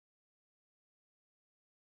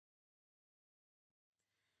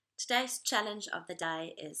Today's challenge of the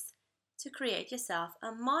day is to create yourself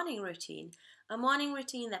a morning routine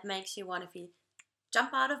that makes you want to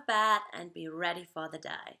jump out of bed and be ready for the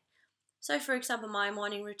day. So, for example, my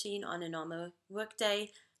morning routine on a normal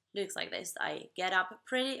workday looks like this. I get up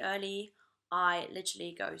pretty early. I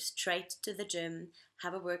literally go straight to the gym,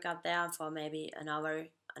 have a workout there for maybe an hour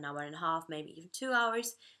and a half, maybe even 2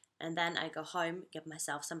 hours, and then I go home, get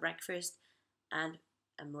myself some breakfast, and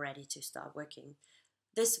I'm ready to start working.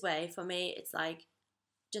 This way, for me, it's like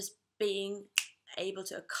just being able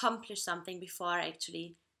to accomplish something before I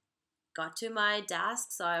actually got to my desk.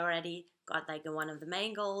 So I already got like one of the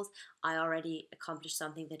main goals. I already accomplished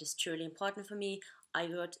something that is truly important for me. I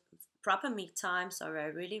got proper me time, so I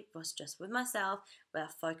really was just with myself, where I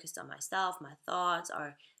focused on myself, my thoughts,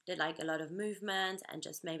 or did like a lot of movement and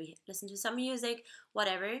just maybe listen to some music,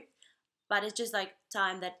 whatever. But it's just like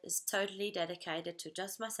time that is totally dedicated to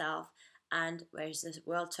just myself, and whereas the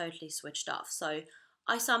world totally switched off. So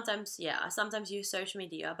I sometimes use social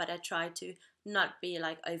media, but I try to not be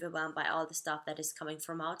like overwhelmed by all the stuff that is coming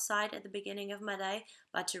from outside at the beginning of my day,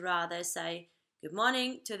 but to rather say good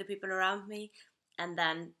morning to the people around me and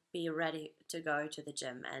then be ready to go to the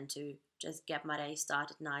gym and to just get my day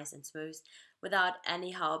started nice and smooth without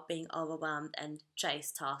anyhow being overwhelmed and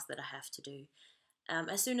chase tasks that I have to do.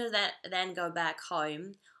 As soon as I then go back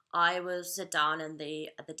home, I will sit down in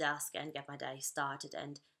at the desk and get my day started,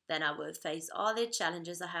 and then I will face all the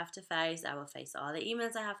challenges I have to face. I will face all the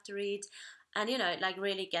emails I have to read, and like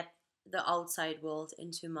really get the outside world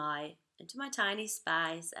into my tiny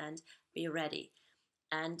space and be ready.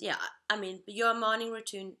 And yeah, I mean, your morning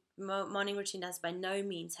routine does by no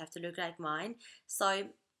means have to look like mine. So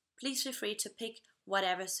please feel free to pick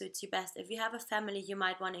whatever suits you best. If you have a family, you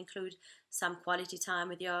might want to include some quality time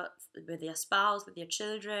with your spouse, with your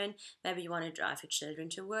children. Maybe you want to drive your children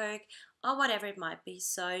to work or whatever it might be.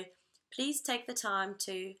 So please take the time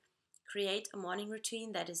to create a morning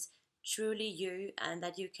routine that is truly you and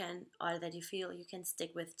that you can or that you feel you can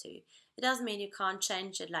stick with too. It doesn't mean you can't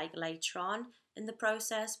change it like later on in the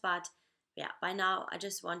process, but yeah, by now I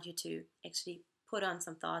just want you to actually put on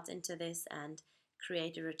some thoughts into this and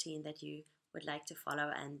create a routine that you would like to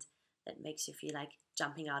follow and that makes you feel like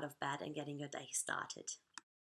jumping out of bed and getting your day started.